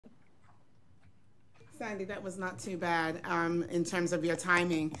Sandy, that was not too bad in terms of your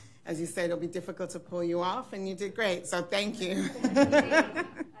timing. As you said, it'll be difficult to pull you off, and you did great, so thank you.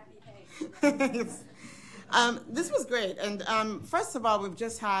 This was great, and first of all, we've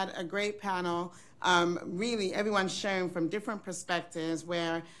just had a great panel. Really, everyone sharing from different perspectives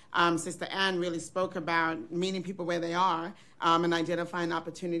where Sister Anne really spoke about meeting people where they are and identifying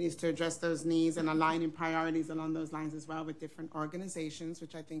opportunities to address those needs and aligning priorities along those lines as well with different organizations,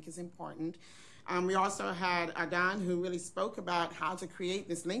 which I think is important. We also had Adan, who really spoke about how to create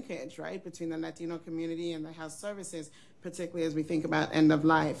this linkage, right, between the Latino community and the health services, particularly as we think about end of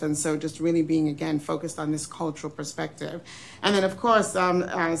life. And so just really being, again, focused on this cultural perspective. And then, of course,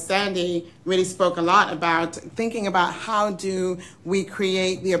 Sandy really spoke a lot about thinking about how do we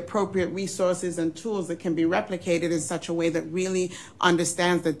create the appropriate resources and tools that can be replicated in such a way that really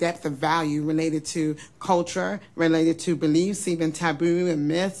understands the depth of value related to culture, related to beliefs, even taboo and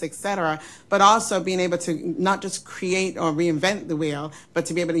myths, et cetera, but also being able to not just create or reinvent the wheel, but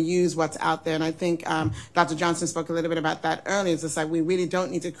to be able to use what's out there. And I think Dr. Johnson spoke a little bit about that earlier. It's just like we really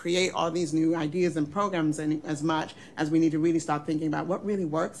don't need to create all these new ideas and programs as much as we need to really start thinking about what really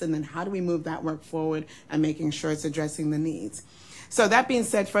works and then how do we move that work forward and making sure it's addressing the needs. So that being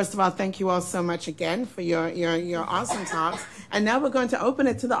said, first of all, thank you all so much again for your awesome talks. And now we're going to open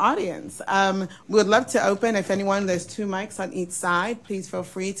it to the audience. We would love to open, if anyone, there's 2 mics on each side. Please feel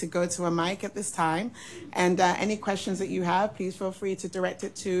free to go to a mic at this time. And any questions that you have, please feel free to direct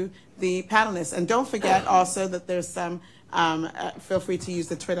it to the panelists. And don't forget also that there's some, feel free to use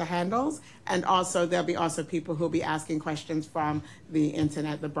the Twitter handles. And also there'll be also people who'll be asking questions from the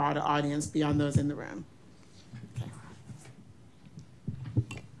internet, the broader audience beyond those in the room.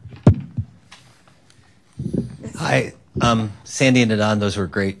 Hi, Sandy and Adan, those were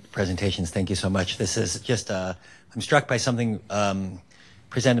great presentations. Thank you so much. This is just, I'm struck by something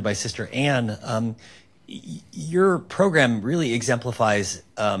presented by Sister Anne. Your program really exemplifies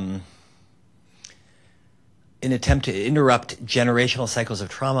an attempt to interrupt generational cycles of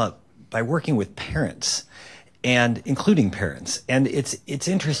trauma by working with parents and including parents. And it's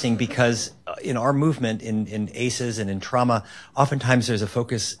interesting because in our movement in ACEs and in trauma, oftentimes there's a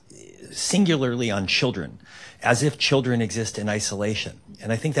focus singularly on children, as if children exist in isolation.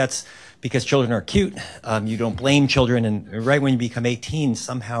 And I think that's because children are cute. You don't blame children. And right when you become 18,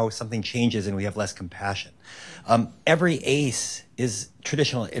 somehow something changes and we have less compassion. Every ACE is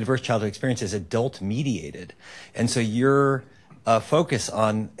traditional adverse childhood experience is adult mediated. And so your focus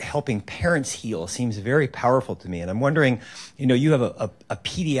on helping parents heal seems very powerful to me. And I'm wondering, you know, you have a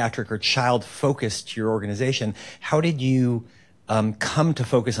pediatric or child focus to your organization. How did you come to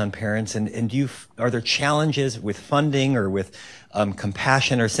focus on parents, and are there challenges with funding or with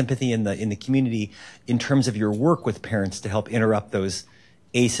compassion or sympathy in the community in terms of your work with parents to help interrupt those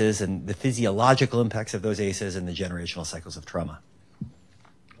ACEs and the physiological impacts of those ACEs and the generational cycles of trauma?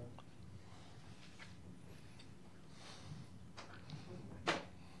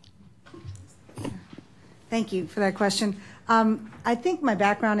 Thank you for that question. I think my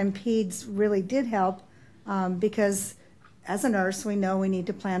background in peds really did help because as a nurse, we know we need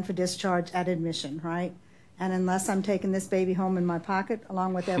to plan for discharge at admission, right? And unless I'm taking this baby home in my pocket,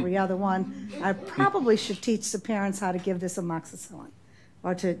 along with every other one, I probably should teach the parents how to give this amoxicillin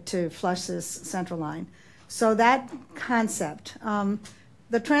or to flush this central line. So that concept, the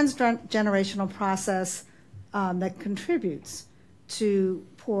transgenerational process that contributes to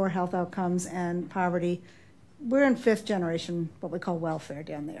poor health outcomes and poverty, we're in 5th generation, what we call welfare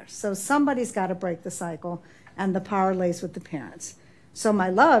down there. So somebody's got to break the cycle, and the power lays with the parents. So my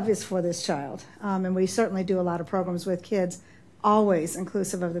love is for this child, and we certainly do a lot of programs with kids, always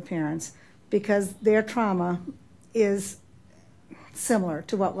inclusive of the parents, because their trauma is similar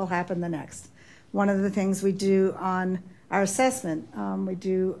to what will happen the next. One of the things we do on our assessment, we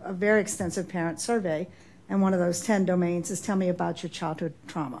do a very extensive parent survey, and one of those 10 domains is tell me about your childhood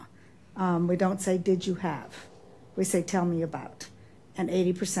trauma. We don't say, did you have? We say, tell me about. And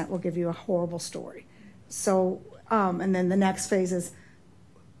 80% will give you a horrible story. So, and then the next phase is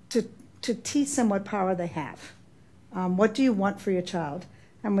to teach them what power they have. What do you want for your child?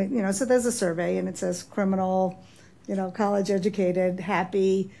 And we, you know, so there's a survey, and it says criminal, you know, college educated,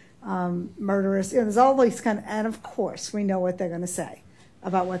 happy, murderous. You know, there's all these kind of, and of course we know what they're going to say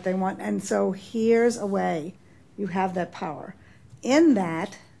about what they want. And so here's a way you have that power. In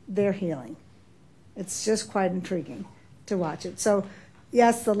that, they're healing. It's just quite intriguing to watch it. So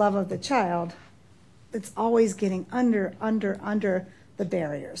yes, the love of the child, it's always getting under the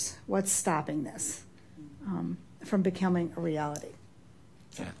barriers. What's stopping this from becoming a reality?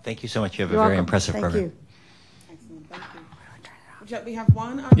 Yeah, thank you so much. You have a very impressive program. Thank you. Excellent. Thank you. We have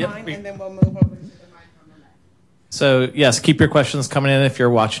one online, and then we'll move over to the microphone. So yes, keep your questions coming in if you're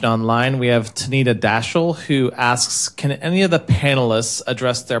watching online. We have Tanita Dashel who asks, can any of the panelists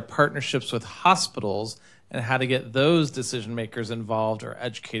address their partnerships with hospitals and how to get those decision makers involved or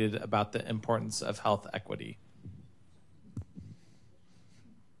educated about the importance of health equity?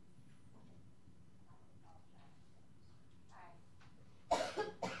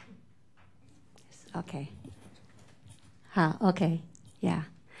 Okay. Okay. Yeah.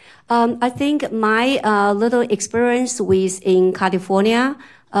 I think my little experience in California,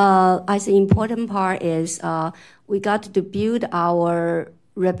 I think important part is we got to build our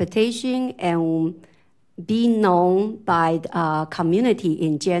reputation and be known by the community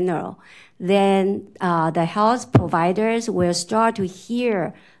in general. Then the health providers will start to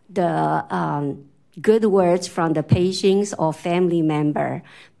hear the good words from the patients or family member,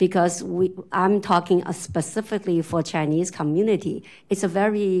 because I'm talking specifically for Chinese community. It's a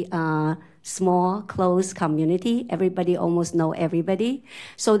very small, close community. Everybody almost know everybody.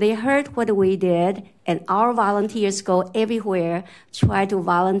 So they heard what we did, and our volunteers go everywhere, try to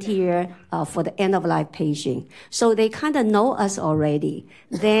volunteer for the end-of-life patient. So they kind of know us already.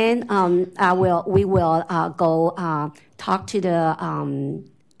 Then we will go talk to the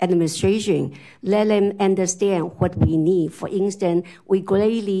administration, let them understand what we need. For instance, we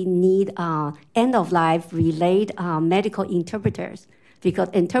greatly need end-of-life related medical interpreters, because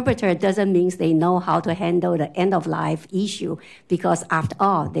interpreter doesn't mean they know how to handle the end-of-life issue, because after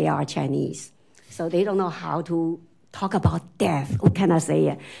all, they are Chinese. So they don't know how to talk about death. What can I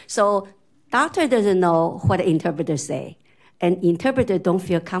say? So doctor doesn't know what the interpreter say, and interpreter don't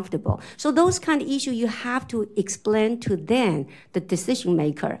feel comfortable. So those kind of issues you have to explain to them, the decision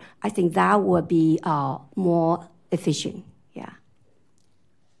maker. I think that would be more efficient. Yeah.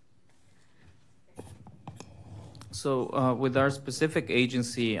 So with our specific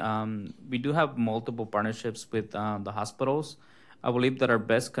agency, we do have multiple partnerships with the hospitals. I believe that our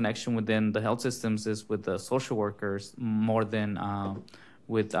best connection within the health systems is with the social workers more than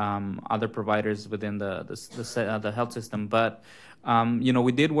with other providers within the health system. But,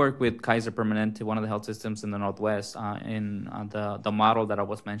 we did work with Kaiser Permanente, one of the health systems in the Northwest, in the model that I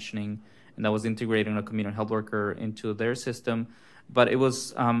was mentioning, and that was integrating a community health worker into their system. But it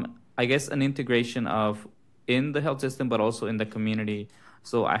was, I guess, an integration of in the health system, but also in the community.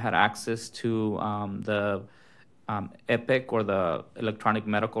 So I had access to the EPIC, or the electronic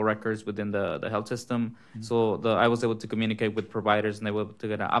medical records within the health system. Mm-hmm. So I was able to communicate with providers, and they were able to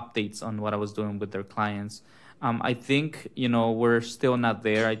get updates on what I was doing with their clients. I think, we're still not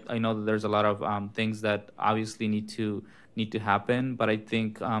there. I know that there's a lot of things that obviously need to happen, but I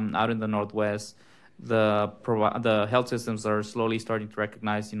think out in the Northwest, the health systems are slowly starting to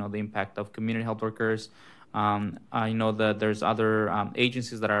recognize, the impact of community health workers. I know that there's other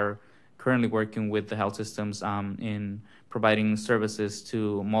agencies that are currently working with the health systems in providing services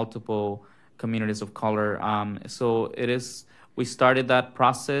to multiple communities of color. So we started that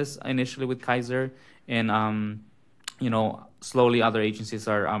process initially with Kaiser, and slowly other agencies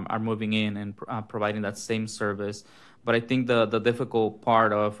are moving in and providing that same service. But I think the difficult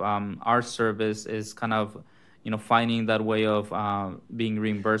part of our service is kind of finding that way of being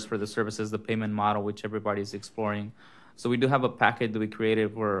reimbursed for the services, the payment model, which everybody's exploring. So we do have a package that we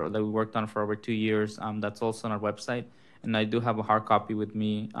created that we worked on for over 2 years. That's also on our website, and I do have a hard copy with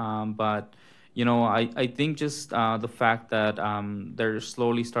me. But I think just the fact that they're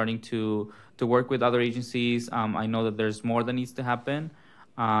slowly starting to work with other agencies. I know that there's more that needs to happen,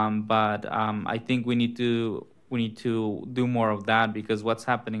 but I think we need to do more of that, because what's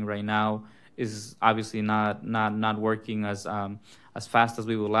happening right now is obviously not working as fast as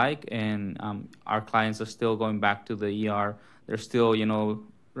we would like, and our clients are still going back to the ER. They're still,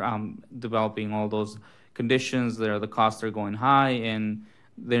 developing all those conditions. The costs are going high, and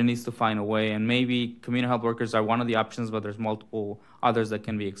there needs to find a way. And maybe community health workers are one of the options, but there's multiple others that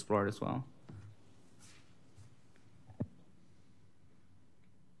can be explored as well.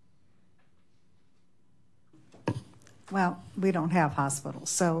 Well, we don't have hospitals,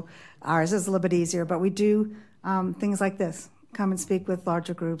 so ours is a little bit easier, but we do things like this. Come and speak with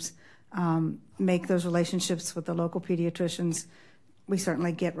larger groups, make those relationships with the local pediatricians. We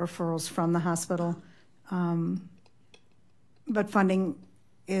certainly get referrals from the hospital, but funding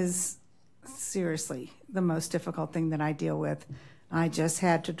is seriously the most difficult thing that I deal with. I just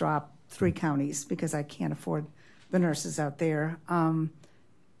had to drop 3 counties because I can't afford the nurses out there.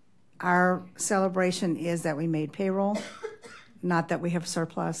 Our celebration is that we made payroll, not that we have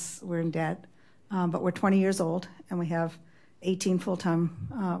surplus, we're in debt, but we're 20 years old, and we have 18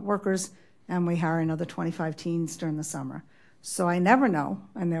 full-time workers, and we hire another 25 teens during the summer. So I never know,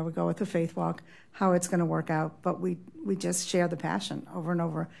 and there we go with the faith walk, how it's going to work out. But we just share the passion over and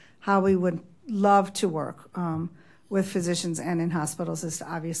over. How we would love to work with physicians and in hospitals is to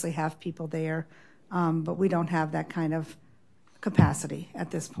obviously have people there, but we don't have that kind of capacity at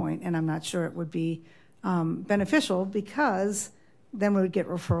this point, and I'm not sure it would be beneficial, because then we would get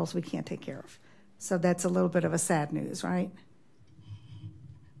referrals we can't take care of. So that's a little bit of a sad news, right?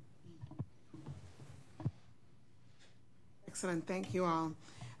 Excellent, thank you all.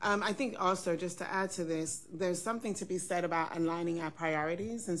 I think also, just to add to this, there's something to be said about aligning our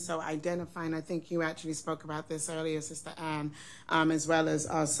priorities, and so identifying, I think you actually spoke about this earlier, Sister Anne, as well as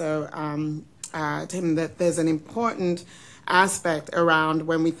also Tim, that there's an important aspect around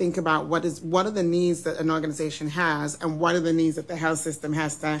when we think about what are the needs that an organization has, and what are the needs that the health system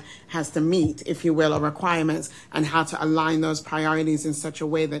has to meet, if you will, or requirements, and how to align those priorities in such a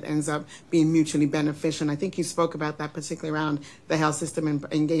way that ends up being mutually beneficial. And I think you spoke about that particularly around the health system and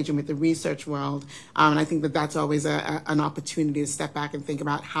engaging with the research world. And I think that that's always an opportunity to step back and think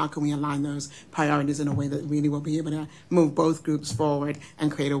about how can we align those priorities in a way that really will be able to move both groups forward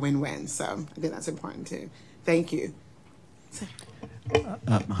and create a win-win. So I think that's important too. Thank you.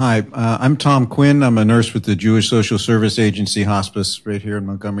 Hi, I'm Tom Quinn. I'm a nurse with the Jewish Social Service Agency Hospice right here in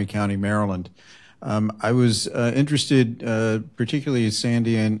Montgomery County, Maryland. I was interested, particularly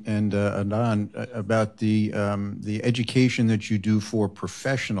Sandy and Adnan, about the education that you do for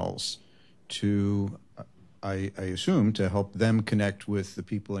professionals to, I assume, to help them connect with the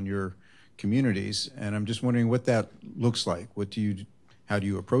people in your communities. And I'm just wondering what that looks like. How do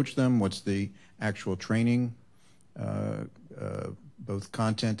you approach them? What's the actual training? Both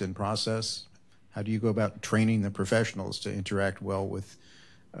content and process. How do you go about training the professionals to interact well with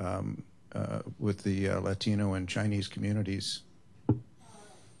the Latino and Chinese communities?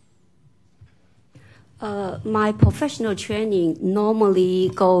 My professional training normally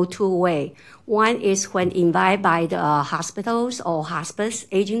go two ways. One is when invited by the hospitals or hospice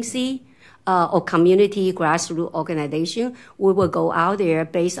agency, or community grassroots organization, we will go out there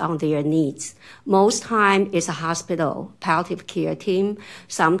based on their needs. Most time it's a hospital, palliative care team.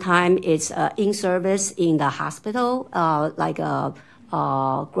 Sometimes it's in service in the hospital, like a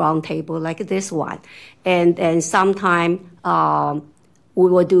ground table like this one. And sometimes we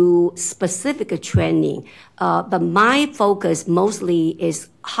will do specific training. But my focus mostly is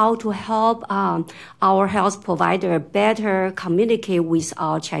how to help our health provider better communicate with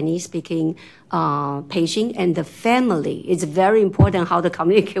our Chinese-speaking patient and the family. It's very important how to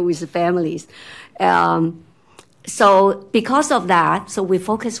communicate with the families. So because of that, so we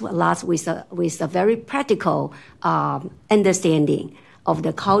focus a lot with a very practical understanding of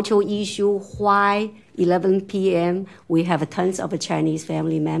the cultural issue, why 11 p.m. we have tons of Chinese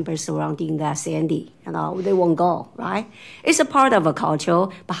family members surrounding that Sandy. They won't go, right? It's a part of a culture,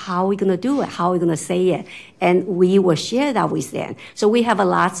 but how are we going to do it? How are we going to say it? And we will share that with them. So we have a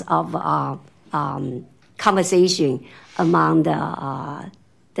lot of conversation among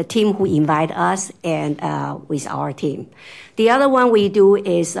the team who invite us and with our team. The other one we do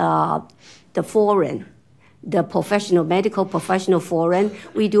is the forum. The medical professional forum,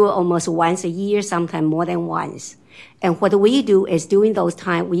 we do it almost once a year, sometimes more than once. And what we do is during those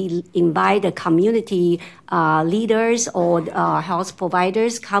times, we invite the community leaders or health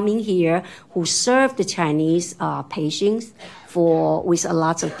providers coming here who serve the Chinese patients with a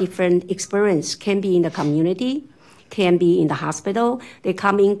lot of different experience. Can be in the community, can be in the hospital. They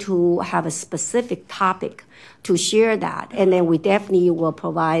come in to have a specific topic to share that. And then we definitely will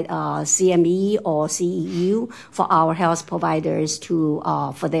provide CME or CEU for our health providers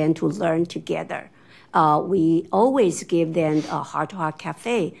for them to learn together. We always give them a heart-to-heart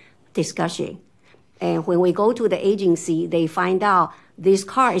cafe discussion. And when we go to the agency, they find out this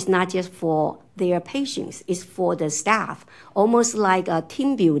card is not just for their patients, it's for the staff, almost like a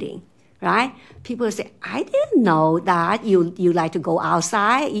team building. Right? People say, I didn't know that you like to go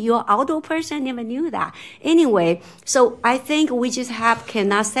outside. You're an outdoor person, never knew that. Anyway, so I think we just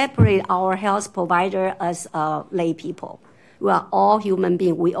cannot separate our health provider as lay people. We are all human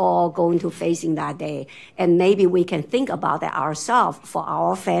beings. We all going to facing that day. And maybe we can think about that ourselves for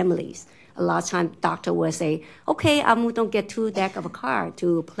our families. A lot of times doctor will say, okay, I'm going to get 2 decks of a card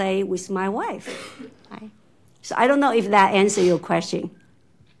to play with my wife. Right? So I don't know if that answers your question.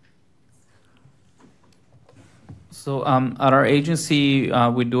 So at our agency,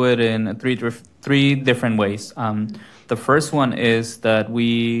 we do it in three different ways. The first one is that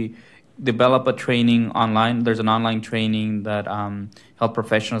we develop a training online. There's an online training that health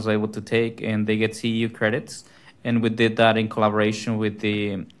professionals are able to take, and they get CEU credits. And we did that in collaboration with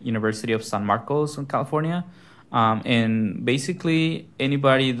the University of San Marcos in California. And basically,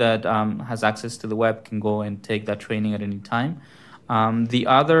 anybody that has access to the web can go and take that training at any time. The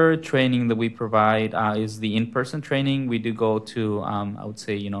other training that we provide is the in-person training. We do go to, I would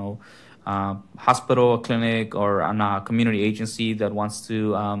say, hospital, a clinic, or a community agency that wants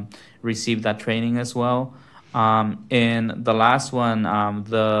to receive that training as well. And the last one,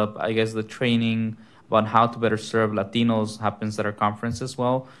 the training about how to better serve Latinos happens at our conference as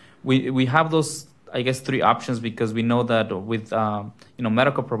well. We have those, I guess, three options because we know that with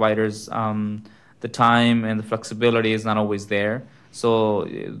medical providers, the time and the flexibility is not always there. So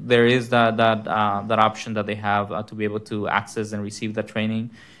there is that option that they have to be able to access and receive that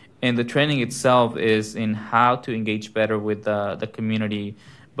training. And the training itself is in how to engage better with the community.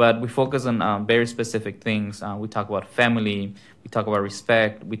 But we focus on very specific things. We talk about family. We talk about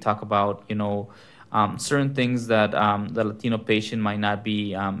respect. We talk about, certain things that the Latino patient might not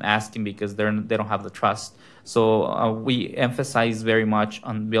be asking because they don't have the trust. So we emphasize very much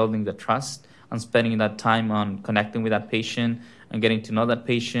on building the trust, on spending that time on connecting with that patient and getting to know that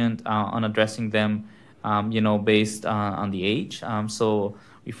patient, on addressing them, based on the age. So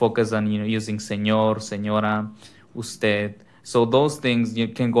we focus on, using señor, señora, usted. So those things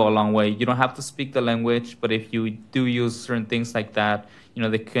can go a long way. You don't have to speak the language, but if you do use certain things like that,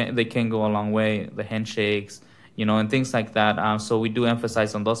 they can go a long way. The handshakes, and things like that. So we do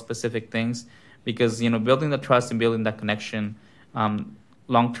emphasize on those specific things because, building the trust and building that connection,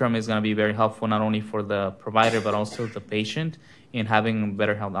 long term is going to be very helpful, not only for the provider, but also the patient in having a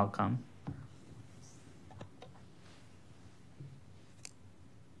better health outcome.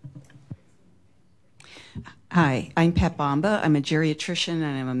 Hi, I'm Pat Bomba. I'm a geriatrician and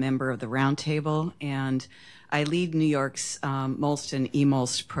I'm a member of the Roundtable, and I lead New York's Molston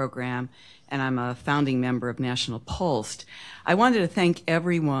eMolst program, and I'm a founding member of National Pulsed. I wanted to thank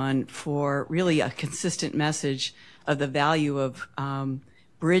everyone for really a consistent message of the value of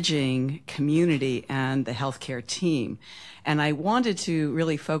bridging community and the healthcare team. And I wanted to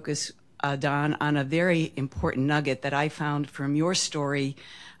really focus, Don, on a very important nugget that I found from your story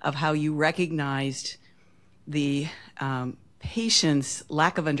of how you recognized the patient's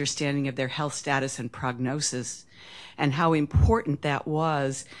lack of understanding of their health status and prognosis, and how important that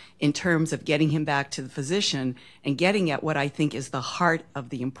was in terms of getting him back to the physician and getting at what I think is the heart of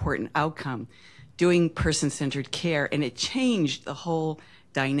the important outcome, doing person-centered care. And it changed the whole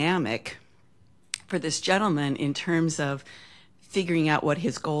dynamic for this gentleman in terms of figuring out what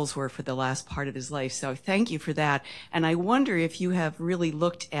his goals were for the last part of his life. So thank you for that. And I wonder if you have really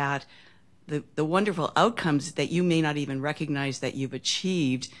looked at the wonderful outcomes that you may not even recognize that you've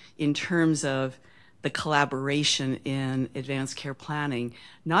achieved in terms of the collaboration in advanced care planning,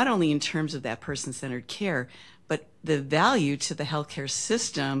 not only in terms of that person-centered care, but the value to the healthcare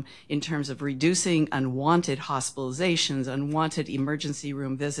system in terms of reducing unwanted hospitalizations, unwanted emergency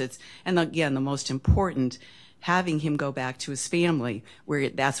room visits, and again, the most important, having him go back to his family, where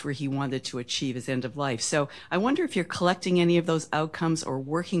that's where he wanted to achieve his end of life. So I wonder if you're collecting any of those outcomes or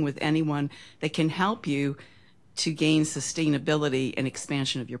working with anyone that can help you to gain sustainability and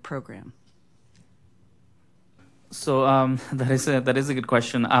expansion of your program. So that is a good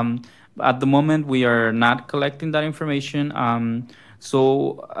question. At the moment, we are not collecting that information. I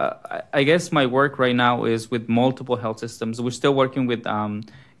guess my work right now is with multiple health systems. We're still working with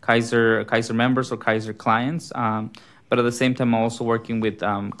Kaiser members or Kaiser clients, but at the same time, I'm also working with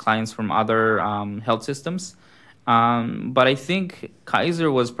clients from other health systems. But I think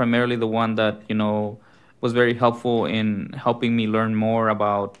Kaiser was primarily the one that was very helpful in helping me learn more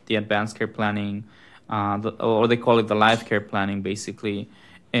about the advanced care planning, or they call it the life care planning, basically.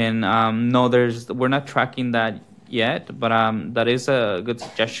 And no, we're not tracking that yet, but that is a good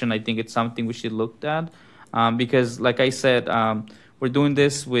suggestion. I think it's something we should look at because, like I said, we're doing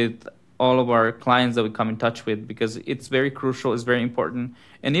this with all of our clients that we come in touch with because it's very crucial, it's very important.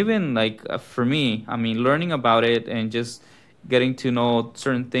 And even for me, learning about it and just getting to know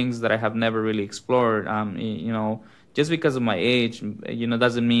certain things that I have never really explored, just because of my age,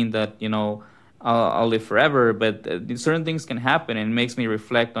 doesn't mean that, I'll live forever, but certain things can happen, and it makes me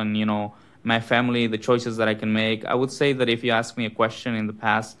reflect on, my family, the choices that I can make. I would say that if you asked me a question in the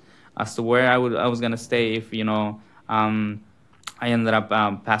past as to where I was going to stay if, I ended up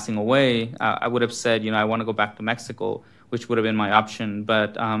passing away, I would have said, I want to go back to Mexico, which would have been my option.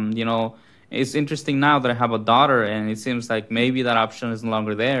 But, it's interesting now that I have a daughter, and it seems like maybe that option is no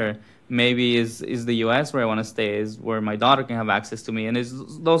longer there. Maybe is the U.S. where I want to stay, is where my daughter can have access to me. And it's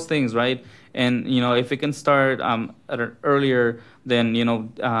those things, right? And, if it can start at an earlier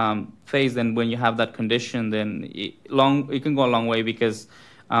phase, then when you have that condition, then it can go a long way because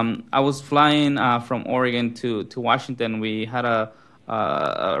I was flying from Oregon to Washington. We had a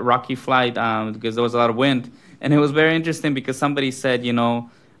rocky flight because there was a lot of wind. And it was very interesting because somebody said,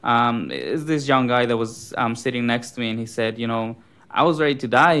 is this young guy that was sitting next to me, and he said, I was ready to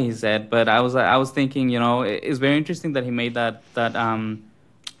die, he said, but I was thinking, it's very interesting that he made that I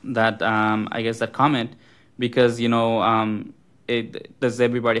guess that comment, because does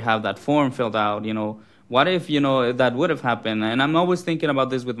everybody have that form filled out? What if that would have happened? And I'm always thinking about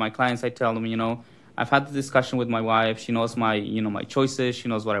this with my clients. I tell them, I've had the discussion with my wife. She knows my my choices. She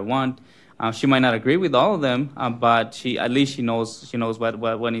knows what I want. She might not agree with all of them, but at least she knows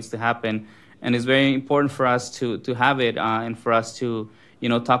what needs to happen. And it's very important for us to have it and for us to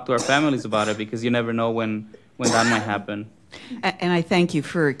talk to our families about it, because you never know when that might happen. And I thank you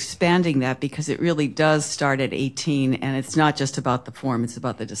for expanding that, because it really does start at 18, and it's not just about the form, it's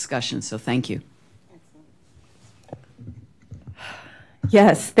about the discussion. So thank you.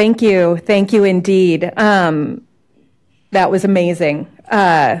 Yes, thank you. Thank you indeed. That was amazing.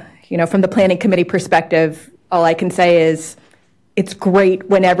 From the planning committee perspective, all I can say is it's great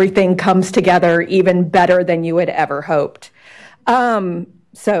when everything comes together even better than you had ever hoped.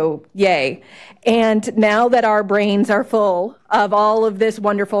 So yay. And now that our brains are full of all of this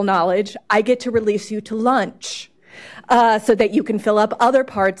wonderful knowledge, I get to release you to lunch so that you can fill up other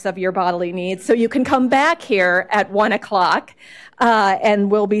parts of your bodily needs. So you can come back here at 1 o'clock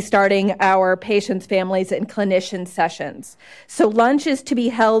and we'll be starting our patients, families, and clinician sessions. So lunch is to be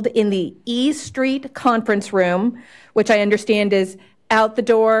held in the E Street Conference Room, which I understand is out the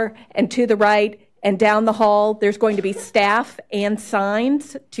door and to the right and down the hall. There's going to be staff and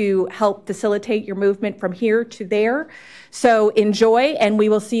signs to help facilitate your movement from here to there. So enjoy, and we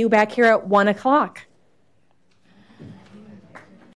will see you back here at 1 o'clock.